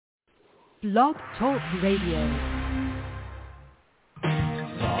Blog Talk Radio.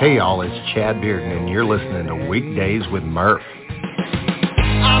 Hey y'all, it's Chad Bearden and you're listening to Weekdays with Murph.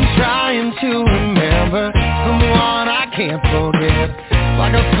 I'm trying to remember someone I can't forget.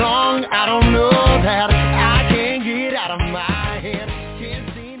 Like a song I don't know that I can't get out of my head. Can't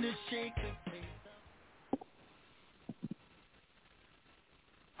seem to shake the taste.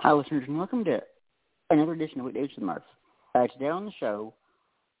 Hi listeners and welcome to another edition of Weekdays with Murph. Today on the show,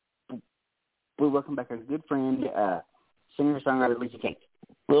 we welcome back our good friend, singer-songwriter Lizzie Cates.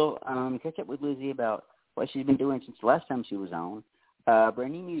 We'll catch up with Lizzie about what she's been doing since the last time she was on,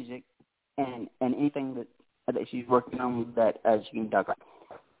 brand new music, and anything that she's working on that she can talk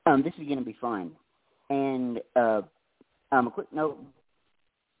about. This is going to be fun. And a quick note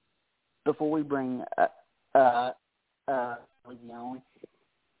before we bring Lizzie on.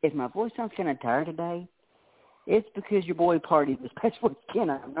 If my voice sounds kind of tired today, it's because your boy partied this past weekend.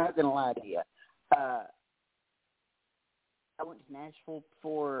 I'm not going to lie to you. I went to Nashville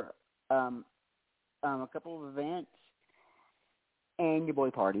for a couple of events, and your boy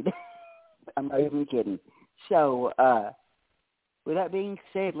partied. I'm not even kidding. So, with that being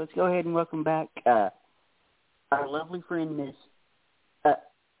said, let's go ahead and welcome back our lovely friend, Miss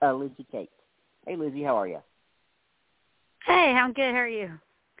Lizzie Cates. Hey, Lizzie, how are you? Hey, I'm good. How are you?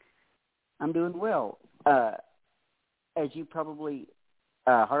 I'm doing well. As you probably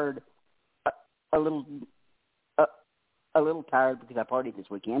heard, a little tired because I partied this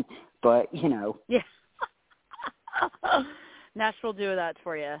weekend, but you know. Yeah. Nashville do that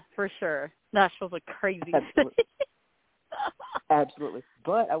for you, for sure. Nashville's like crazy. Absolutely. Absolutely.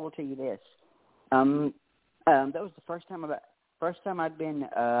 But I will tell you this. That was the first time I'd been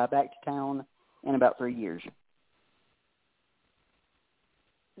back to town in about 3 years.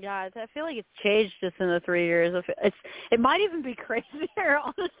 Yeah, I feel like it's changed just in the 3 years. It might even be crazier,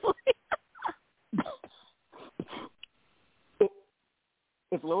 honestly.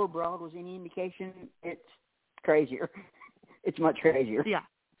 If Lower Broad was any indication, it's crazier. It's much crazier. Yeah.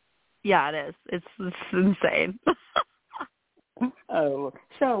 Yeah, it is. It's insane. Oh,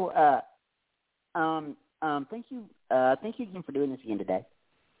 so thank you again for doing this again today.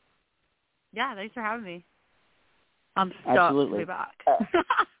 Yeah, thanks for having me. I'm stoked to be back.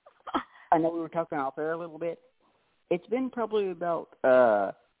 I know we were talking off air a little bit. It's been probably about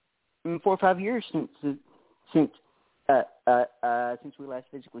 4 or 5 years since we last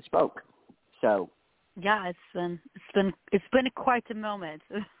physically spoke. So yeah, it's been quite a moment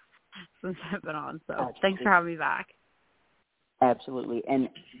since I've been on. So absolutely. Thanks for having me back. Absolutely, and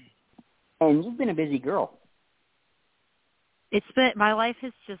you've been a busy girl. My life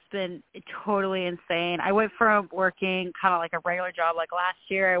has just been totally insane. I went from working kind of like a regular job. Like last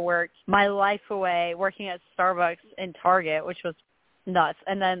year I worked my life away working at Starbucks and Target, which was nuts.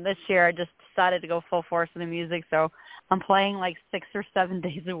 And then this year I just decided to go full force into music. So I'm playing like 6 or 7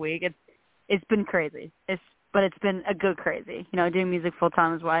 days a week. It's been crazy. But it's been a good crazy. You know, doing music full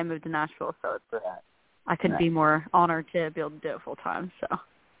time is why I moved to Nashville. So I couldn't be more honored to be able to do it full time. So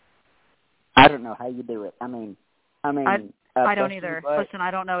I don't know how you do it. I mean. I don't either. Listen,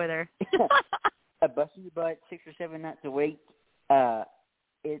 I don't know either. A busting your butt 6 or 7 nights a week.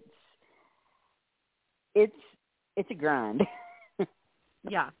 It's a grind.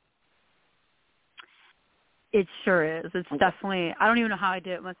 Yeah. It sure is. It's definitely. I don't even know how I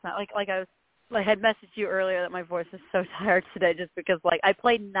do it. I had messaged you earlier that my voice is so tired today, just because I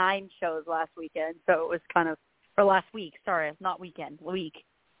played 9 shows last weekend, so it was kind of last week. Sorry, not weekend, week.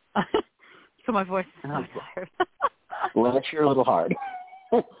 So my voice is so tired. Well, that's sure a little hard.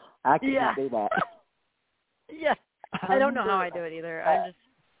 I can't do that. Yeah. I don't know how I do it either. I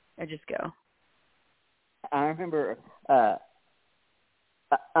just go. I remember the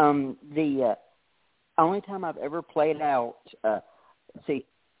only time I've ever played out, I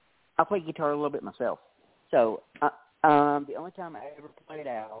play guitar a little bit myself. So the only time I ever played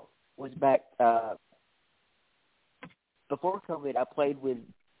out was back before COVID. I played with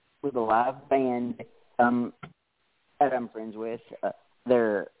a live band that I'm friends with.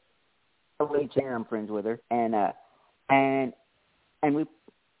 They're a lead singer. I'm friends with her, and we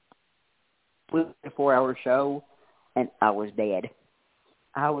did a 4-hour show, and I was dead.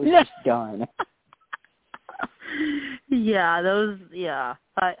 I was just done. Yeah, I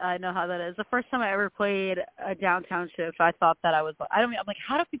know how that is. The first time I ever played a downtown shift, I thought that I'm like,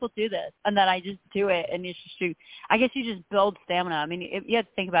 how do people do this? And then I just do it, and it's just, I guess you just build stamina. I mean, you have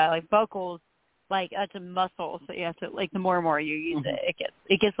to think about it, like vocals, like that's a muscle, so you have to, like, the more and more you use it,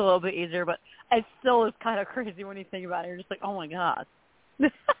 it gets a little bit easier, but it still is kind of crazy when you think about it. You're just like, oh my God.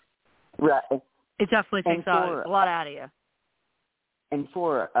 Right. It definitely takes a lot out of you. and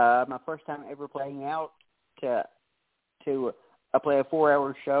for my first time ever playing out to play a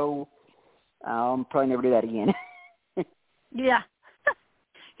 4-hour show, I'll probably never do that again. Yeah.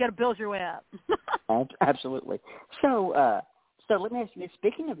 You got to build your way up. Absolutely. So let me ask you this.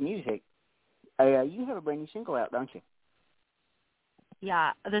 Speaking of music, you have a brand new single out, don't you?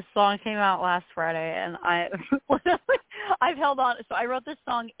 Yeah, this song came out last Friday, and I've held on. So I wrote this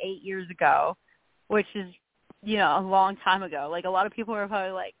song 8 years ago, which is, a long time ago. Like, a lot of people are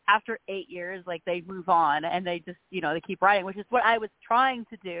probably like, after 8 years, like, they move on, and they just, they keep writing, which is what I was trying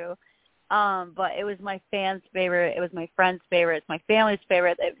to do. But it was my fans' favorite. It was my friends' favorite. It's my family's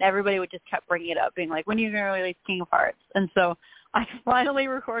favorite. Everybody would just kept bringing it up, being like, when are you going to release King of Hearts? And so I finally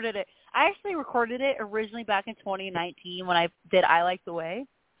recorded it. I actually recorded it originally back in 2019 when I did I Like the Way.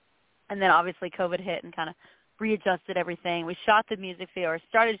 And then obviously COVID hit and kind of readjusted everything. We shot the music video, or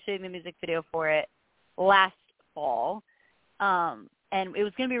started shooting the music video for it last fall. And it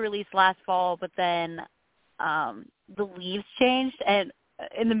was going to be released last fall, but then the leaves changed. And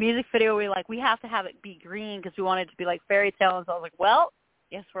in the music video, we have to have it be green because we wanted it to be like fairy tale. And so I was like, well,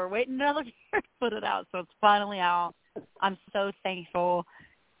 guess we're waiting another year to put it out. So it's finally out. I'm so thankful.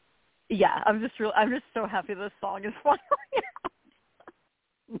 Yeah, I'm just so happy this song is finally out.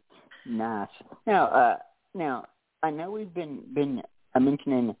 Nice. Now I know we've been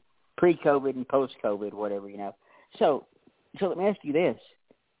mentioning pre-COVID and post-COVID, whatever, So let me ask you this: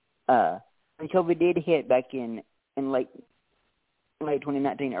 when COVID did hit back in late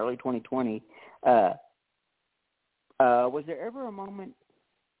 2019, early 2020, was there ever a moment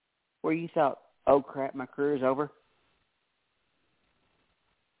where you thought, "Oh crap, my career's over"?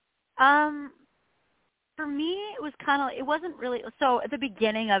 For me, it was kind of, it wasn't really, so at the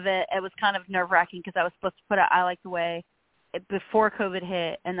beginning of it, it was kind of nerve-wracking because I was supposed to put out I Like the Way before COVID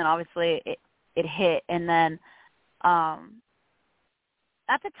hit, and then obviously it hit, and then at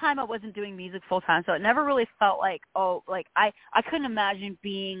the time I wasn't doing music full-time, so it never really felt like, I couldn't imagine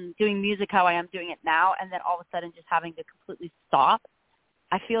doing music how I am doing it now, and then all of a sudden just having to completely stop.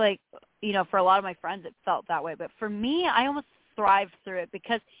 I feel like, for a lot of my friends it felt that way, but for me, I almost thrived through it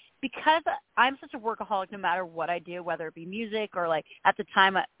because I'm such a workaholic no matter what I do, whether it be music or like at the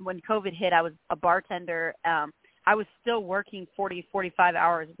time when COVID hit, I was a bartender. I was still working 40, 45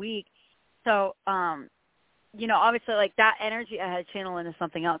 hours a week. So, obviously like that energy I had to channel into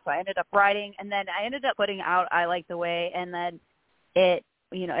something else. So I ended up writing, and then I ended up putting out I Like the Way, and then it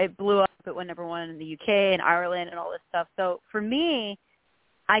blew up. It went number one in the UK and Ireland and all this stuff. So for me,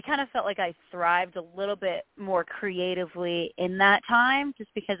 I kind of felt like I thrived a little bit more creatively in that time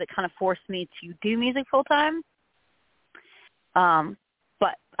just because it kind of forced me to do music full time.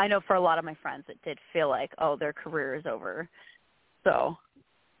 But I know for a lot of my friends it did feel like, oh, their career is over. So,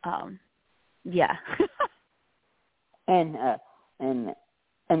 yeah. And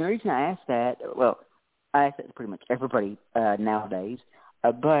the reason I asked that, well, I ask that to pretty much everybody nowadays,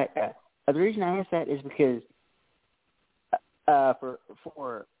 but the reason I ask that is because for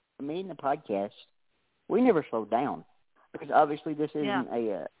me and the podcast, we never slowed down because obviously this isn't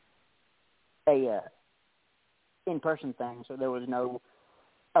a in-person thing, so there was no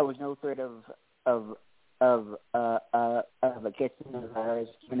threat of a catching the virus,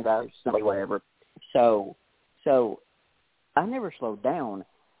 somebody, whatever. So I never slowed down,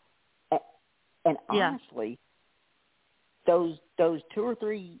 and honestly, those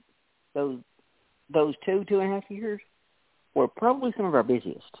 2.5 years were probably some of our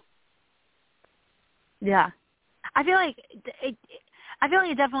busiest. Yeah. I feel like it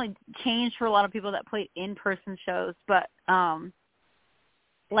definitely changed for a lot of people that play in-person shows, but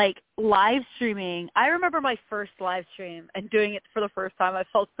like live streaming, I remember my first live stream and doing it for the first time. I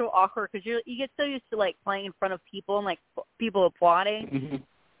felt so awkward because you get so used to like playing in front of people and like people applauding. Mm-hmm.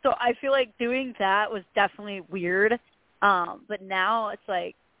 So I feel like doing that was definitely weird. But now it's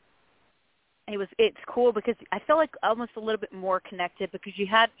like, it's cool because I feel like almost a little bit more connected because you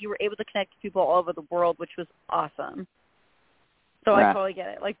were able to connect to people all over the world, which was awesome. So right. I totally get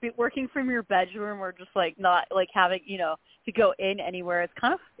it. Like working from your bedroom or just like not like having, to go in anywhere. It's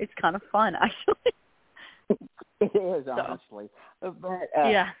kind of fun actually. It is, honestly. But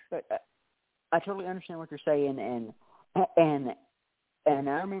yeah. But I totally understand what you're saying, and I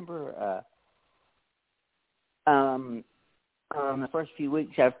remember the first few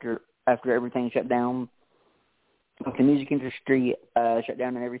weeks after everything shut down, with the music industry shut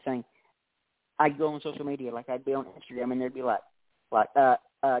down and everything, I'd go on social media, like I'd be on Instagram, and there'd be like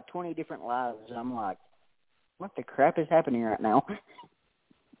 20 different lives. And I'm like, what the crap is happening right now?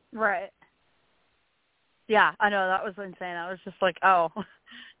 Right. Yeah, I know, that was insane. I was just like, oh,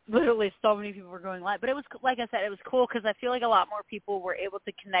 literally so many people were going live. But it was, like I said, it was cool because I feel like a lot more people were able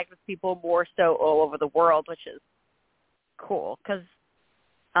to connect with people more so all over the world, which is cool because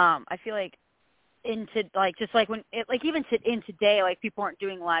I feel like into like just like when it, like even in today, like people aren't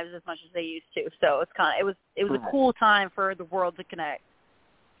doing lives as much as they used to. So it's kind of it was a cool time for the world to connect.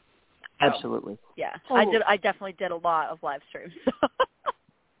 Absolutely. Yeah, So, I definitely did a lot of live streams.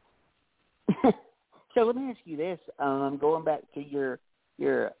 So let me ask you this: going back to your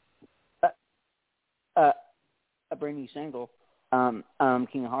a brand new single,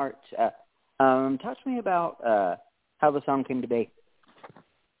 King of Hearts. Talk to me about how the song came to be.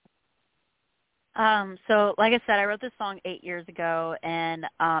 So like I said, I wrote this song 8 years ago, and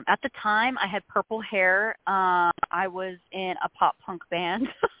at the time I had purple hair. I was in a pop punk band.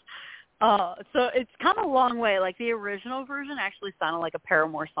 So it's kind of a long way. Like the original version actually sounded like a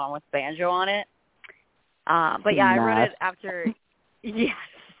Paramore song with banjo on it. But yeah, I wrote it after. Yes,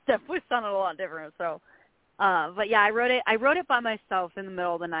 definitely sounded a lot different. So, but yeah, I wrote it by myself in the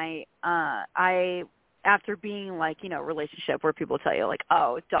middle of the night. After being like, relationship where people tell you like,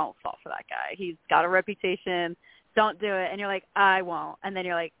 oh, don't fall for that guy. He's got a reputation. Don't do it. And you're like, I won't. And then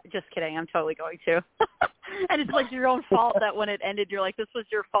you're like, just kidding. I'm totally going to. And it's like your own fault that when it ended, you're like, this was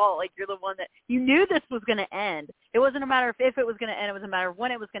your fault. Like you're the one that you knew this was going to end. It wasn't a matter of if it was going to end. It was a matter of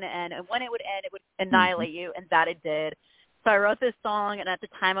when it was going to end. And when it would end, it would annihilate you. And that it did. So I wrote this song. And at the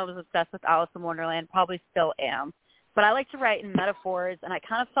time I was obsessed with Alice in Wonderland, probably still am. But I like to write in metaphors. And I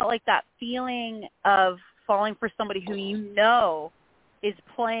kind of felt like that feeling of falling for somebody who is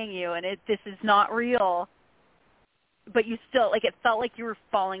playing you. And this is not real. But you still, like, it felt like you were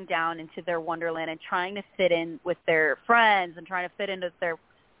falling down into their wonderland and trying to fit in with their friends and trying to fit into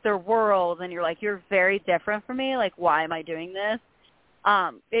their world. And you're like, you're very different from me. Like, why am I doing this?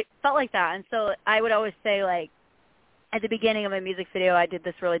 It felt like that. And so I would always say, like, at the beginning of my music video, I did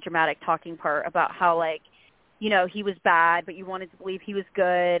this really dramatic talking part about how, like, he was bad, but you wanted to believe he was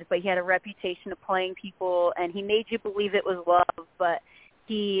good, but he had a reputation of playing people, and he made you believe it was love, but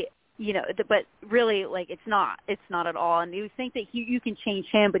he... but really, like, it's not at all. And you think that you can change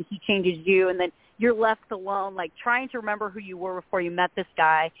him, but he changes you, and then you're left alone, like, trying to remember who you were before you met this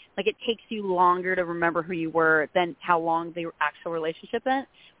guy. Like, it takes you longer to remember who you were than how long the actual relationship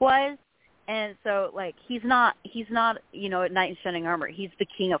was. And so, like, he's not, a knight in shining armor. He's the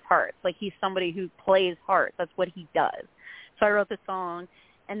king of hearts. Like, he's somebody who plays hearts. That's what he does. So I wrote this song,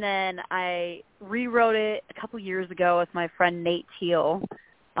 and then I rewrote it a couple years ago with my friend Nate Teal,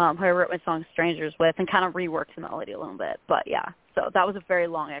 who I wrote my song Strangers with, and kind of reworked the melody a little bit. But, yeah, so that was a very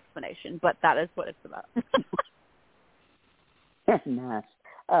long explanation, but that is what it's about. Nice.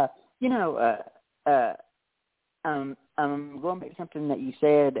 Going back to something that you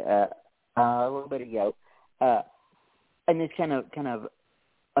said a little bit ago, and this kind of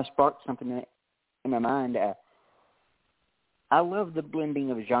sparked something in my mind. I love the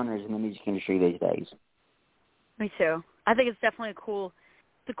blending of genres in the music industry these days. Me too. I think it's definitely a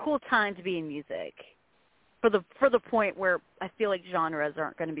cool time to be in music for the point where I feel like genres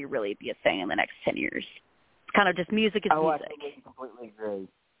aren't going to really be a thing in the next 10 years. It's kind of just music is music.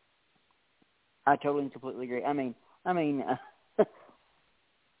 I totally and completely agree. I mean,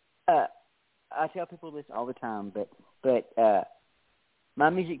 I tell people this all the time, but my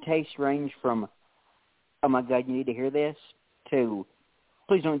music tastes range from, oh my God, you need to hear this, to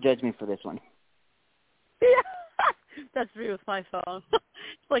please don't judge me for this one. Yeah. That's me with my song.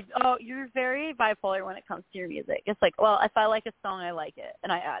 It's like, oh, you're very bipolar when it comes to your music. It's like, well, if I like a song, I like it,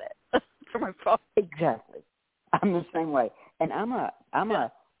 and I add it for my phone. Exactly. I'm the same way, and I'm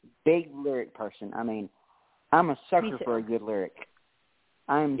a big lyric person. I mean, I'm a sucker for a good lyric.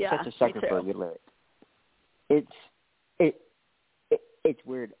 I'm such a sucker for a good lyric. It's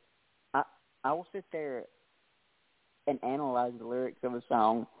weird. I will sit there and analyze the lyrics of a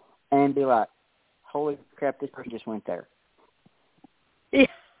song and be like, holy crap, this person just went there. Yeah.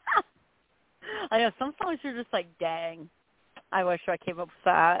 I know, some songs are just like, dang, I wish I came up with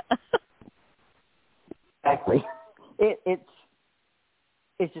that. Exactly.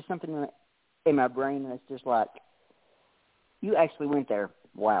 It's just something in my brain that's just like, you actually went there.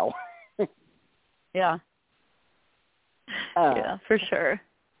 Wow. Yeah. Yeah, for sure.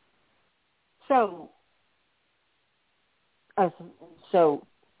 So let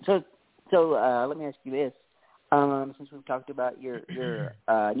me ask you this. Since we've talked about your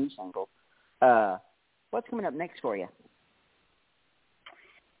new single, what's coming up next for you?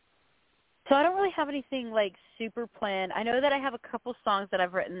 So I don't really have anything like super planned. I know that I have a couple songs that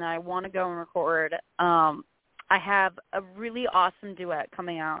I've written that I want to go and record. I have a really awesome duet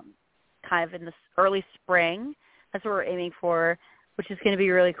coming out kind of in the early spring. That's what we're aiming for. which is going to be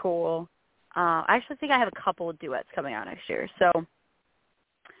really cool. I actually think I have a couple of duets coming out next year, so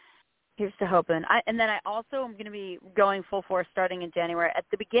here's to hoping. And then I also am going to be going full force starting in January. At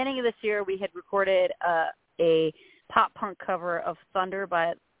the beginning of this year, we had recorded a pop-punk cover of Thunder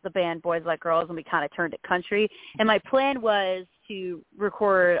by the band Boys Like Girls, and we kind of turned it country. And my plan was to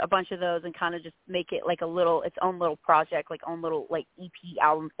record a bunch of those and kind of just make it like its own little project, like own little like EP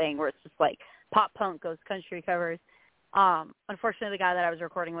album thing where it's just like pop-punk goes country covers. Unfortunately, the guy that I was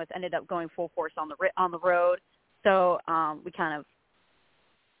recording with ended up going full force on the road, so we kind of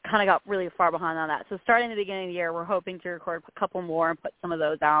got really far behind on that. So starting at the beginning of the year, we're hoping to record a couple more and put some of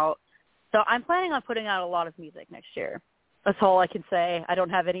those out. So I'm planning on putting out a lot of music next year. That's all I can say. I don't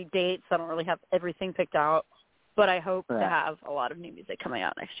have any dates. I don't really have everything picked out, but I hope to have a lot of new music coming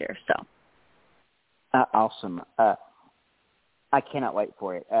out next year. So awesome. I cannot wait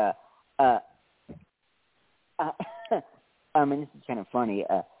for it. I mean, this is kind of funny,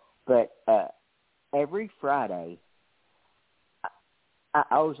 but every Friday, I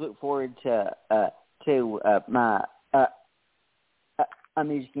always look forward to my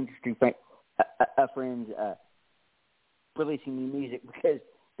music industry friends releasing new music because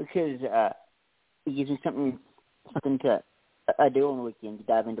it gives me something to do on the weekend to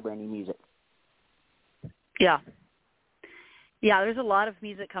dive into brand new music. Yeah, there's a lot of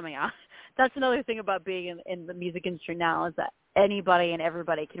music coming out. That's another thing about being in the music industry now is that anybody and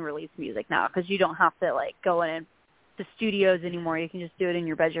everybody can release music now because you don't have to like go in the studios anymore. You can just do it in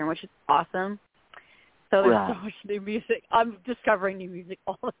your bedroom, which is awesome. So there's so much new music. I'm discovering new music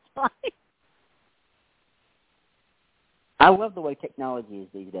all the time. I love the way technology is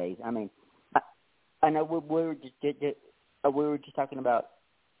these days. I mean, I know we were just talking about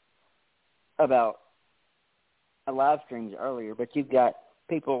live streams earlier, but you've got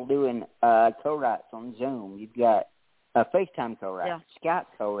people doing co-writes on Zoom. You've got FaceTime co-writes, Skype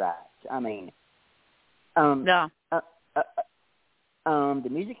co-writes. I mean, the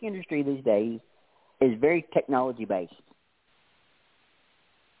music industry these days is very technology based,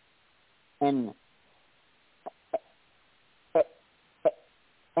 and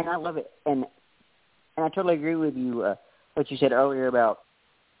I love it. And I totally agree with you. What you said earlier about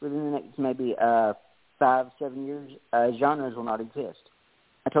within the next maybe 5-7 years, genres will not exist.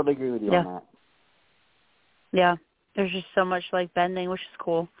 I totally agree with you on that. Yeah, there's just so much like bending, which is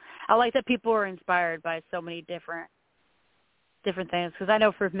cool. I like that people are inspired by so many different things because I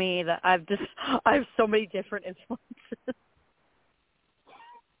know for me that I have so many different influences.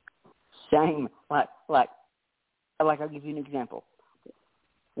 Same. Like I'll give you an example.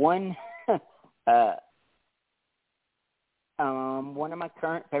 One of my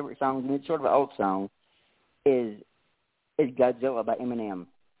current favorite songs, and it's sort of an old song, is Godzilla by Eminem.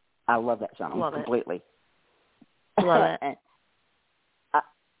 I love that song completely. Love it. And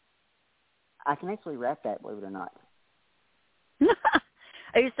I can actually rap that, believe it or not.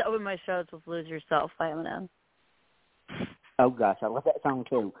 I used to open my shows with "Lose Yourself" by Eminem. Oh gosh, I love that song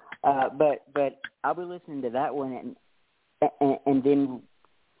too. But I'll be listening to that one, and then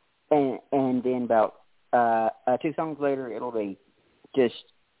about 2 songs later, it'll be just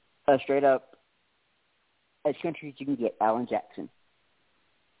straight up as country as you can get, Alan Jackson.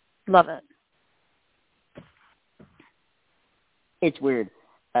 Love it. It's weird.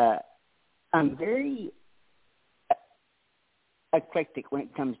 I'm very eclectic when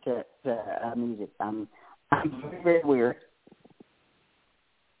it comes to music. I'm very, very weird.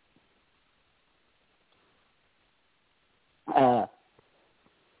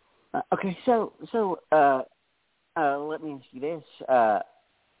 Okay, so let me ask you this: are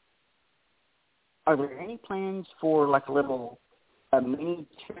there any plans for like a little mini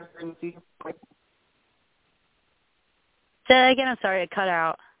tour in the future? Say that again. I'm sorry, it cut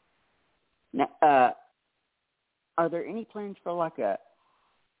out. Now, are there any plans for like a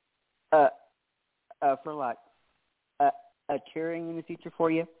touring in the future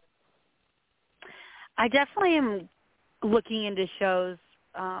for you? I definitely am looking into shows,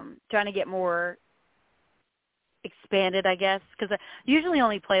 trying to get more expanded, I guess, because I usually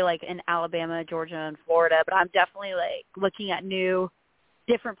only play like in Alabama, Georgia, and Florida, but I'm definitely like looking at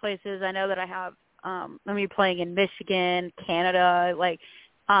different places. I know that I have, I'm going to be playing in Michigan, Canada,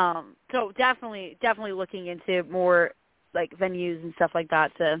 so definitely looking into more like venues and stuff like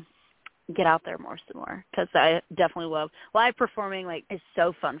that to get out there more, because I definitely love live performing. Like, is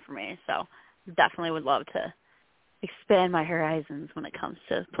so fun for me, so definitely would love to expand my horizons when it comes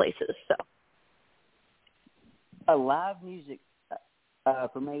to places. So, live music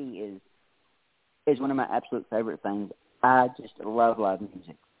for me is one of my absolute favorite things. I just love live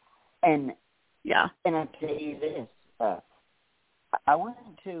music, and I tell you this: I went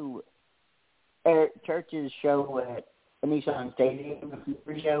to Eric Church's show at the Nissan Stadium,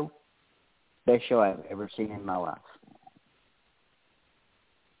 the show. Best show I've ever seen in my life.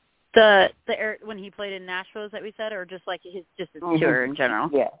 The when he played in Nashville, is that we said, or just like his tour in general?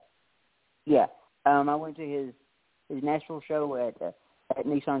 Yeah. I went to his Nashville show at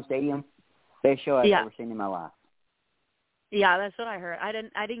Nissan Stadium. Best show I've ever seen in my life. Yeah, that's what I heard. I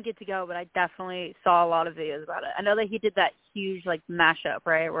didn't get to go, but I definitely saw a lot of videos about it. I know that he did that huge like mashup,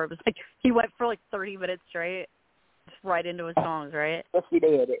 right, where it was like he went for like 30 minutes straight, just right into his songs, right? Yes, he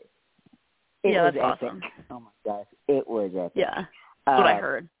did. It was that's epic. awesome. Oh my gosh, it was epic. Yeah, that's what I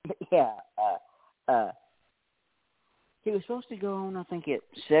heard. Yeah. He was supposed to go on, I think, at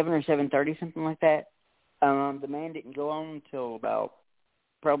 7 or 7:30, something like that. The man didn't go on until about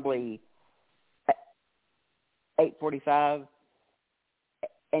probably 8:45,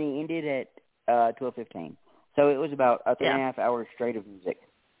 and he ended at 12:15. So it was about 3.5 hours straight of music.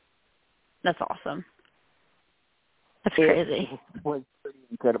 That's awesome. That's crazy. It was pretty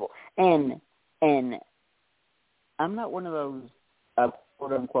incredible. And I'm not one of those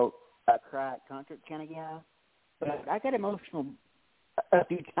quote unquote cry at concert kind of guy, but I got emotional a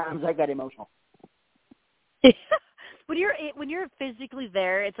few times. I got emotional. When you're physically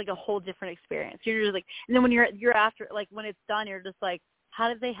there, it's like a whole different experience. You're just like, and then when you're after, like when it's done, you're just like, how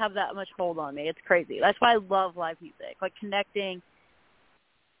did they have that much hold on me? It's crazy. That's why I love live music. Like connecting.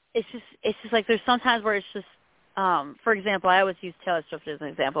 It's just like there's sometimes where it's just, for example, I always use Taylor Swift as an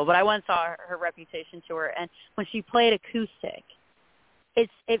example, but I once saw her Reputation tour, and when she played acoustic, it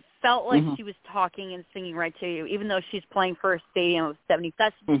felt like she was talking and singing right to you, even though she's playing for a stadium of 70.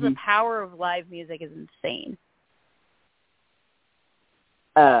 That's the power of live music is insane.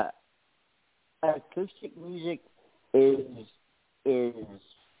 Acoustic music is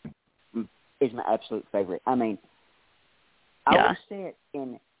my absolute favorite. I mean, I will sit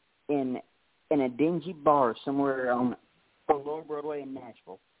in a dingy bar somewhere on Lower Broadway in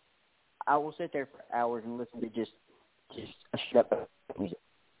Nashville. I will sit there for hours and listen to just a straight up music.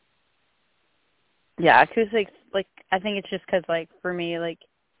 Yeah, acoustics, like, I think it's just because, like, for me, like,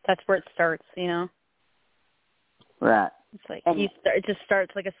 that's where it starts, you know? Right. It's like, it just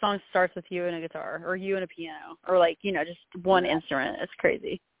starts, like, a song starts with you and a guitar, or you and a piano, or, like, you know, just one instrument. It's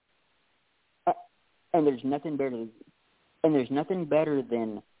crazy. And there's nothing better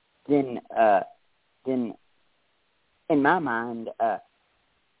than in my mind,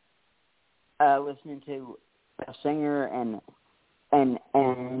 listening to a singer and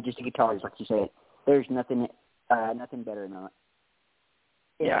just a guitarist, like you said. There's nothing better than that.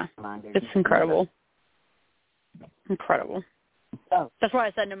 Yeah, it's incredible. Incredible. Oh, that's why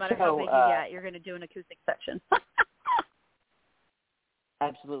I said no matter how big you get, you're going to do an acoustic section.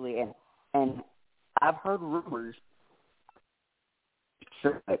 Absolutely, and I've heard rumors.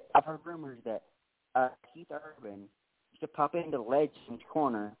 I've heard rumors that Keith Urban used to pop into Legend's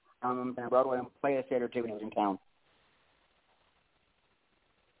Corner on Broadway and play a set or two when he was in town.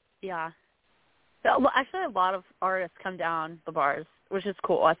 Yeah. Well, actually, a lot of artists come down the bars, which is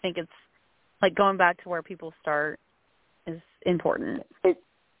cool. I think it's like going back to where people start is important.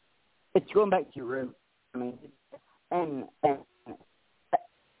 It's going back to your roots. I mean, and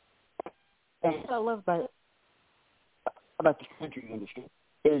what I love about the country industry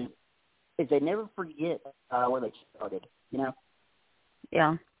is they never forget where they started. You know.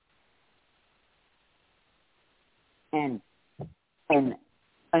 Yeah. And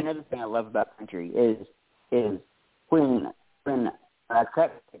another thing I love about country is when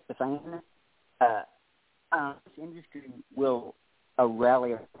crap hits the fan, this industry will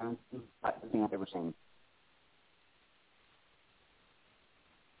rally around like nothing I've ever seen.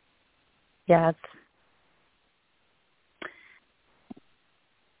 Yeah.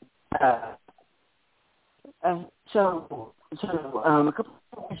 So a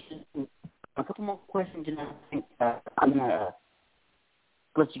couple more questions, and I think I'm gonna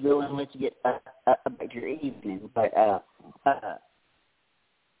let you go and let you get back to your evening. But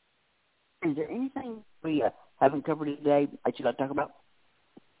is there anything we haven't covered today that you'd like to talk about?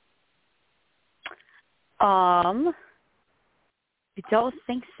 I don't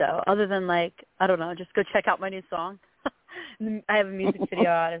think so. Other than like, I don't know, just go check out my new song. I have a music video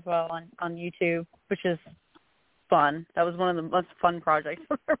out as well on YouTube, which is fun. That was one of the most fun projects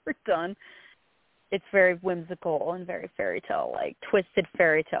I've ever done. It's very whimsical and very fairy tale, like twisted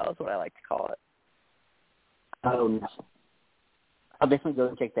fairy tale is what I like to call it. Oh, nice. I'll definitely go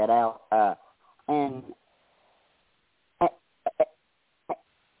and check that out. And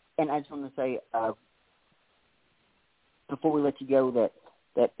I just want to say before we let you go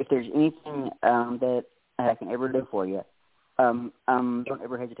that if there's anything that I can ever do for you, don't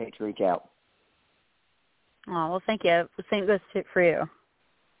ever hesitate to reach out. Oh, well, thank you. The same goes for you.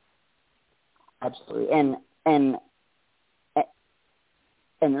 Absolutely. And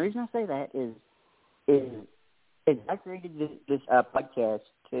the reason I say that is I created this podcast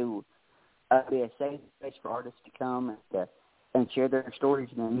to be a safe space for artists to come and share their stories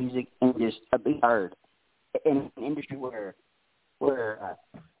and their music and just be heard in an industry where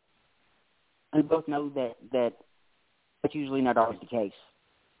we both know that that's usually not always the case.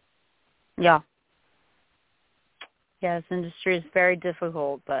 Yeah. Yeah, this industry is very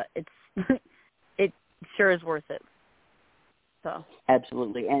difficult, but it's it sure is worth it. So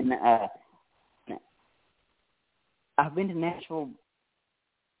absolutely, and I've been to Nashville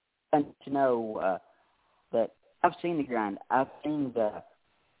to know that I've seen the grind. I've seen the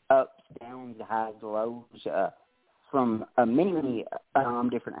ups, downs, the highs, the lows from many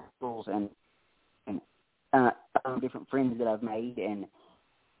different angles and different friends that I've made, and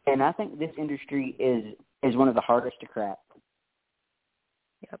I think this industry is one of the hardest to crack.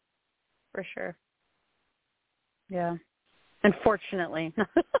 Yep, for sure. Yeah. Unfortunately.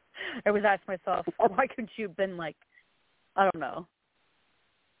 I was asking myself, why couldn't you have been like, I don't know.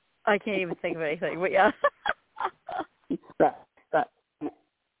 I can't even think of anything, but yeah. Right.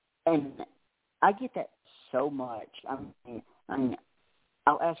 And I get that so much. I mean,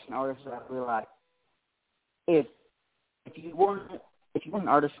 I'll ask an artist that I feel like, if you weren't an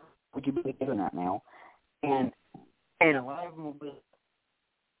artist, would you be doing that now? And a lot of them will be,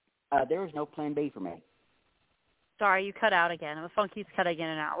 there is no plan B for me. Sorry, you cut out again. The phone keeps cutting in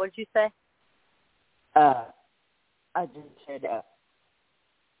and out. What did you say? I just said,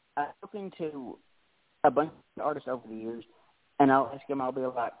 I've spoken to a bunch of artists over the years, and I'll ask them, I'll be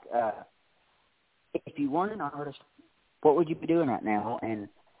like, if you weren't an artist, what would you be doing right now? And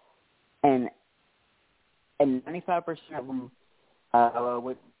 95% of them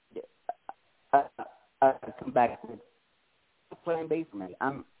would come back with plan B for me.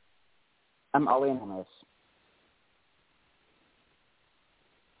 I'm all in on this.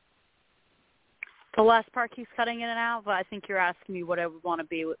 The last part keeps cutting in and out, but I think you're asking me what I would want to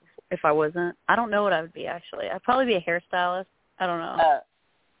be if I wasn't. I don't know what I would be, actually. I'd probably be a hairstylist. I don't know.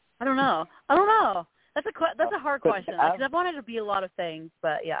 I don't know. That's a hard question. Because I've wanted to be a lot of things,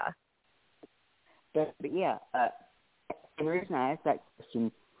 but yeah. But yeah, and the reason I asked that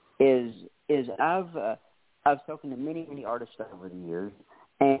question is I've spoken to many artists over the years,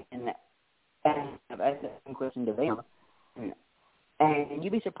 and I've asked that same question to them, and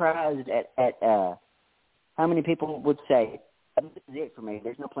you'd be surprised at how many people would say, "This is it for me.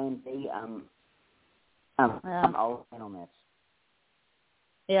 There's no plan B. I'm all in on this."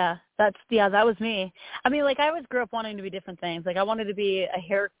 Yeah, that was me. I mean, like, I always grew up wanting to be different things. Like, I wanted to be a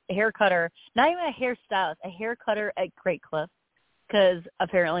hair cutter, not even a hairstylist, a hair cutter at Great Cliff, because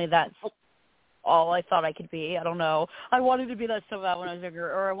apparently that's all I thought I could be. I don't know. I wanted to be that so bad when I was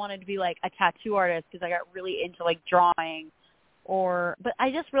younger, or I wanted to be like a tattoo artist because I got really into like drawing. But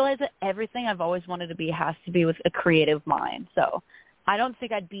I just realized that everything I've always wanted to be has to be with a creative mind. So I don't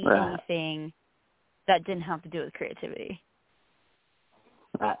think I'd be anything that didn't have to do with creativity.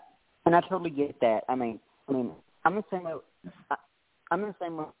 Right, and I totally get that. I mean, I'm the same way. I'm the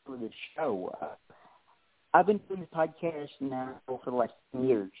same way with the show. I've been doing this podcast now for the last 10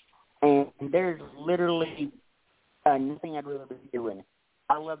 years, and there's literally nothing I'd rather be doing.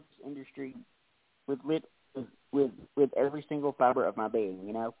 I love this industry with every single fiber of my being.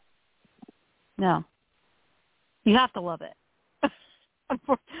 You know. No. You have to love it.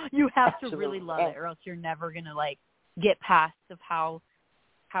 You have Absolutely. to really love it, or else you're never gonna like get past of how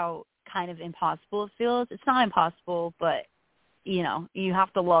kind of impossible it feels. It's not impossible, but you know, you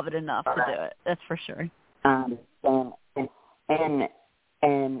have to love it enough to do it. That's for sure. And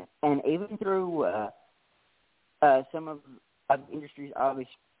even through some of the industry's obvious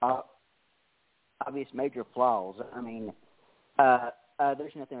major flaws, I mean,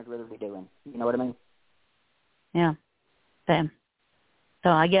 there's nothing I'd rather be doing. You know what I mean? Yeah. Same. So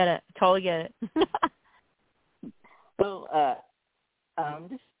I get it. Totally get it. Well,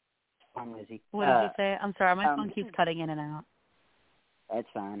 this is fine, Lizzie. What did you say? I'm sorry, my phone keeps cutting in and out. That's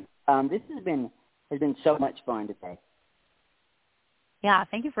fine. This has been so much fun today. Yeah,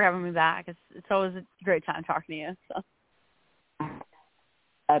 thank you for having me back. It's always a great time talking to you. So.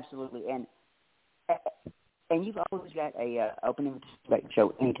 Absolutely, and you've always got a open invitation to the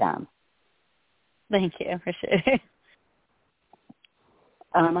show anytime. Thank you. Appreciate it.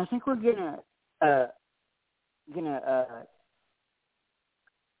 I think we're gonna your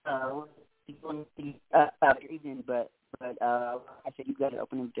evening, but I said you've got an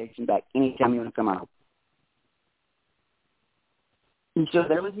open invitation back anytime you want to come on. You still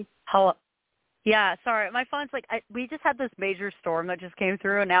there, Lizzie? Hello. Yeah, sorry. My phone's like, we just had this major storm that just came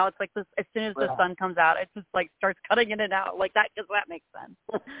through, and now it's like this. As soon as the sun comes out, it just like starts cutting in and out. Like that, does that make sense?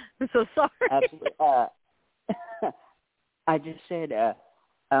 I'm so sorry. Absolutely. I just said,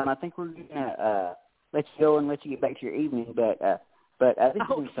 I think we're gonna let you go and let you get back to your evening, but this has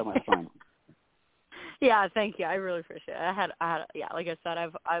been so much fun. Yeah, thank you. I really appreciate it. I had, yeah, like I said,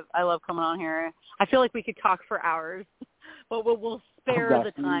 I love coming on here. I feel like we could talk for hours, but we'll spare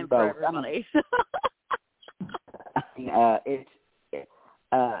the time for everybody. I'll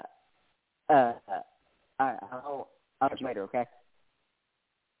talk you later, okay?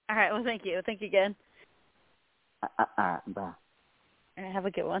 All right. Well, thank you. Thank you again. All right. Bye. All right, have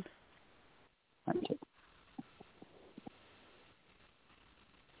a good one.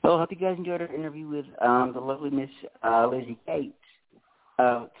 Well, I hope you guys enjoyed our interview with the lovely Miss Lizzie Cates.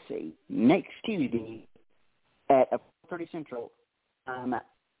 Let's see. Next Tuesday at 30 Central, I'm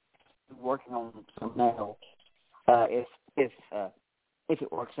working on some mail. If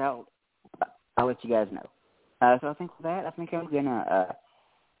it works out, I'll let you guys know. So I think with that, I think I'm gonna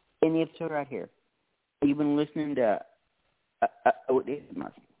end the episode right here. You've been listening to Weekdays with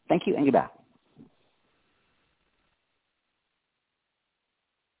Murph. Thank you and goodbye.